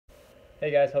Hey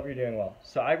guys, hope you're doing well.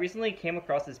 So I recently came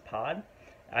across this pod.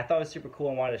 I thought it was super cool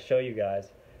and wanted to show you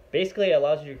guys. Basically, it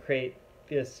allows you to create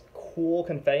this cool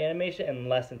confetti animation in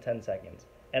less than 10 seconds.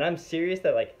 And I'm serious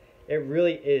that it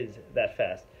really is that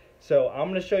fast. So I'm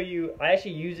going to show you, I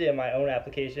actually use it in my own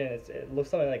application. It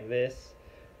looks something like this.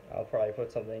 I'll probably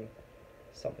put something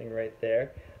right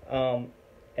there.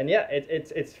 And yeah,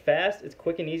 it's fast, it's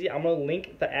quick and easy. I'm going to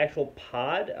link the actual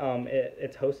pod.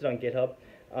 It's hosted on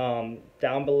GitHub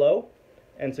down below.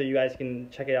 And so you guys can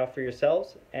check it out for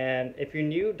yourselves. And if you're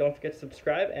new, don't forget to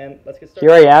subscribe, and let's get started.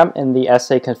 Here I am in the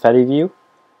SA Confetti View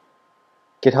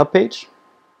GitHub page.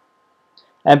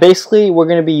 And basically, we're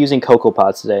going to be using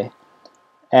CocoaPods today.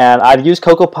 And I've used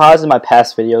CocoaPods in my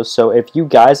past videos, so if you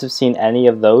guys have seen any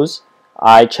of those,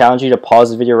 I challenge you to pause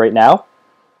the video right now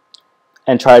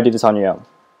and try to do this on your own.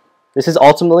 This is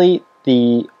ultimately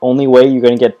the only way you're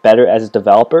going to get better as a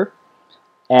developer,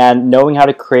 and knowing how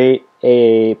to create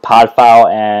a pod file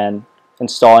and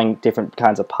installing different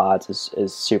kinds of pods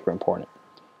is super important.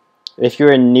 If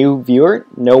you're a new viewer,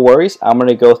 no worries. I'm going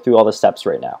to go through all the steps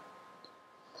right now.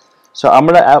 So I'm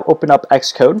going to open up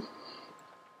Xcode.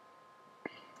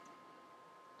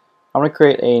 I'm going to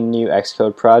create a new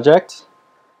Xcode project.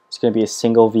 It's going to be a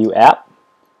single view app.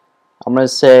 I'm going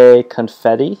to say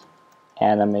Confetti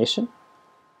animation.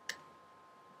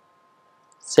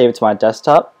 Save it to my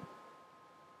desktop.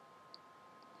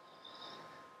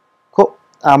 Cool.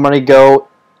 I'm going to go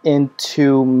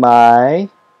into my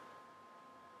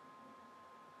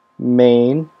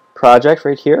main project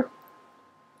right here.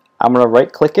 I'm going to right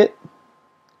click it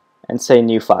and say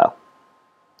new file.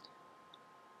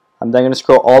 I'm then going to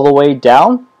scroll all the way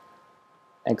down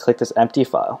and click this empty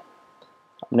file.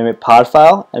 I'm going to name it pod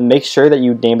file and make sure that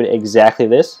you name it exactly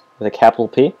this with a capital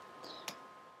P.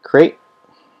 Create.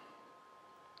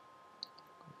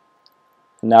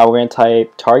 Now we're going to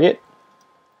type target,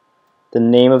 the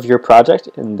name of your project.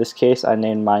 In this case, I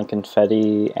named mine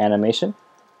Confetti Animation.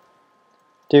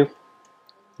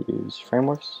 Use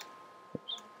frameworks.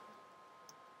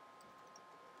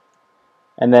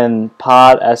 And then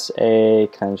pod SA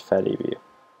Confetti view.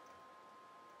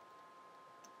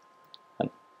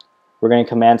 We're going to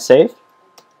command save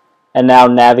and now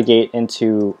navigate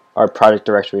into our project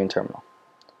directory in terminal.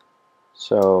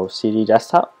 So cd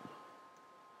desktop,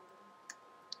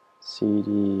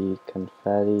 cd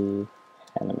confetti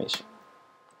animation.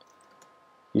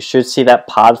 You should see that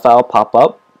pod file pop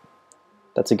up.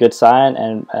 That's a good sign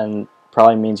and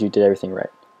probably means you did everything right.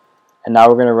 And now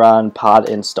we're going to run pod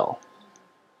install.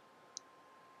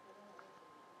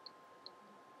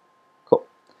 Cool.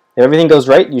 If everything goes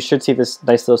right, you should see this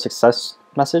nice little success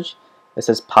message. It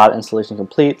says pod installation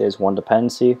complete. There's one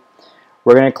dependency.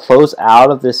 We're going to close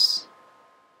out of this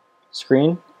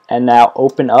screen and now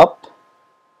open up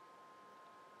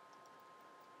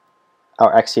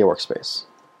our XE workspace.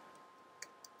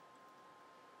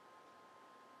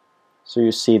 So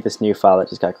you see this new file that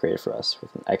just got created for us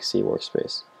with an XE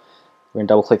workspace. We're going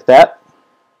to double click that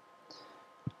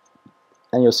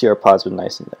and you'll see our pods are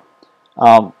nice in there.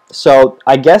 So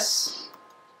I guess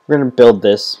we're going to build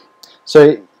this.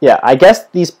 So yeah, I guess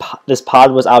this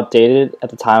pod was outdated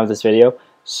at the time of this video.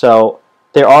 So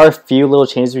there are a few little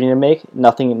changes we need to make.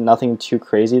 Nothing too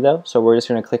crazy though. So we're just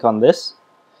going to click on this.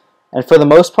 And for the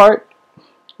most part,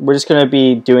 we're just going to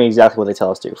be doing exactly what they tell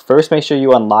us to. First, make sure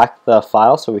you unlock the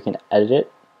file so we can edit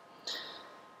it.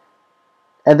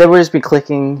 And then we'll just be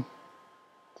clicking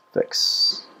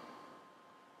fix.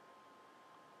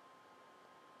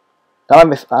 I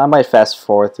might fast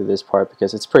forward through this part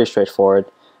because it's pretty straightforward.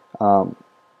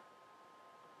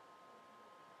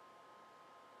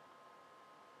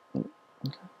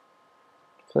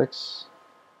 Fix.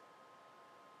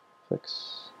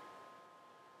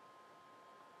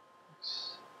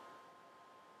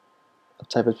 The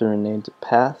type has been renamed to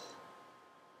path.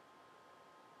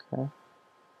 Okay.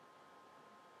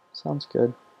 Sounds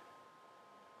good.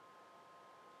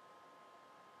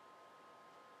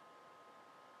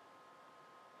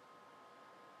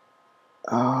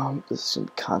 This is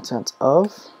content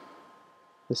of.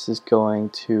 This is going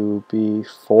to be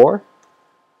 4.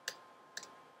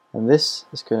 And this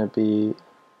is going to be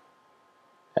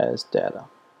as data.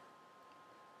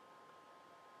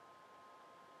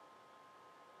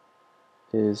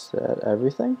 Is that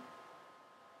everything?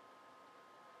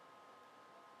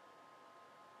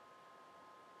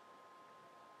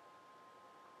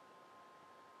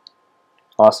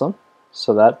 Awesome.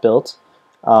 So that built.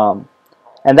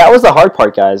 And that was the hard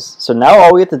part, guys. So now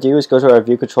all we have to do is go to our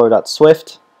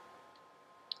viewcontroller.swift.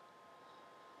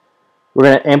 We're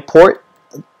going to import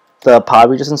the pod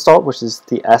we just installed, which is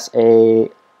the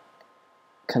SA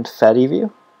Confetti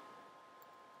view.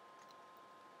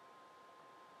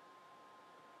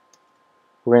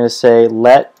 We're going to say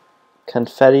let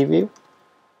confetti view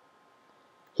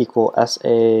equal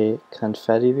SA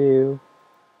confetti view.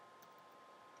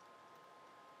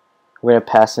 We're going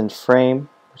to pass in frame,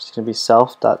 which is going to be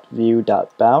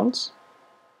self.view.bounds.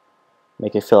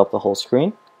 Make it fill up the whole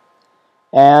screen.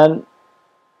 And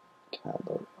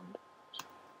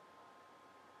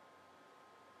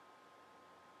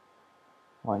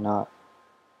why not?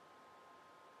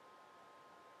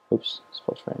 Oops,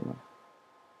 suppose frame.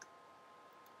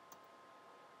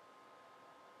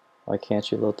 Why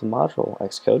can't you load the module,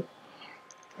 Xcode?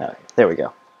 Okay, there we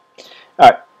go.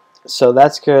 Alright, so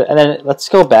that's good. And then let's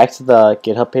go back to the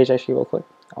GitHub page actually real quick.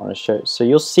 I want to show you. So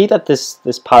you'll see that this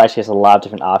pod actually has a lot of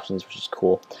different options, which is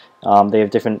cool. They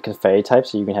have different confetti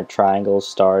types, so you can have triangles,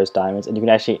 stars, diamonds, and you can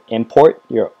actually import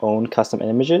your own custom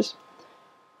images.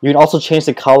 You can also change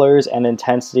the colors and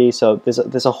intensity, so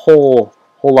there's a whole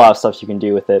lot of stuff you can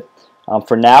do with it.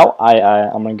 For now,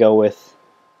 I'm going to go with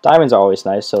diamonds are always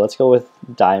nice, so let's go with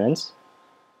diamonds.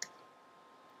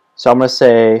 So I'm going to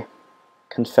say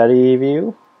confetti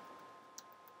view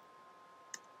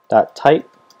dot type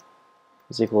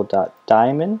is equal dot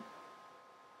diamond.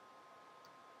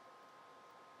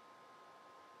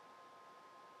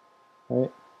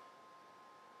 Right.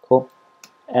 Cool.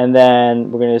 And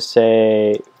then we're going to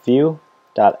say view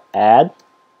dot add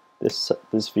this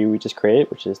view we just created,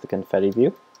 which is the confetti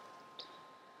view.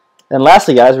 And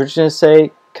lastly, guys, we're just going to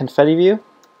say confetti view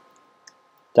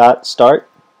dot start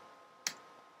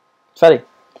confetti.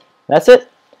 That's it.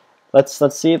 Let's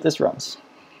see if this runs.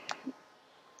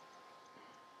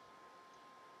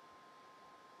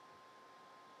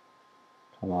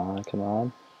 Come on, come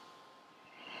on.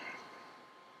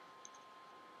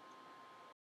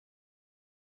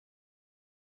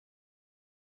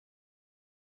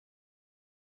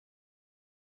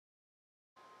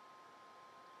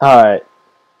 Alright,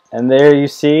 and there you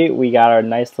see we got our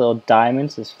nice little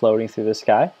diamonds just floating through the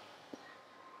sky.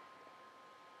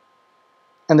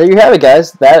 And there you have it,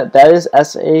 guys. That is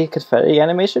SA confetti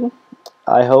animation.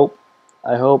 I hope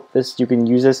you can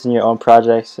use this in your own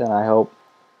projects, and I hope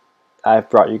I've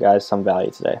brought you guys some value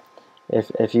today.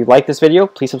 If you like this video,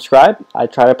 please subscribe. I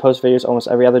try to post videos almost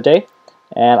every other day,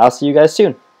 and I'll see you guys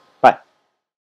soon.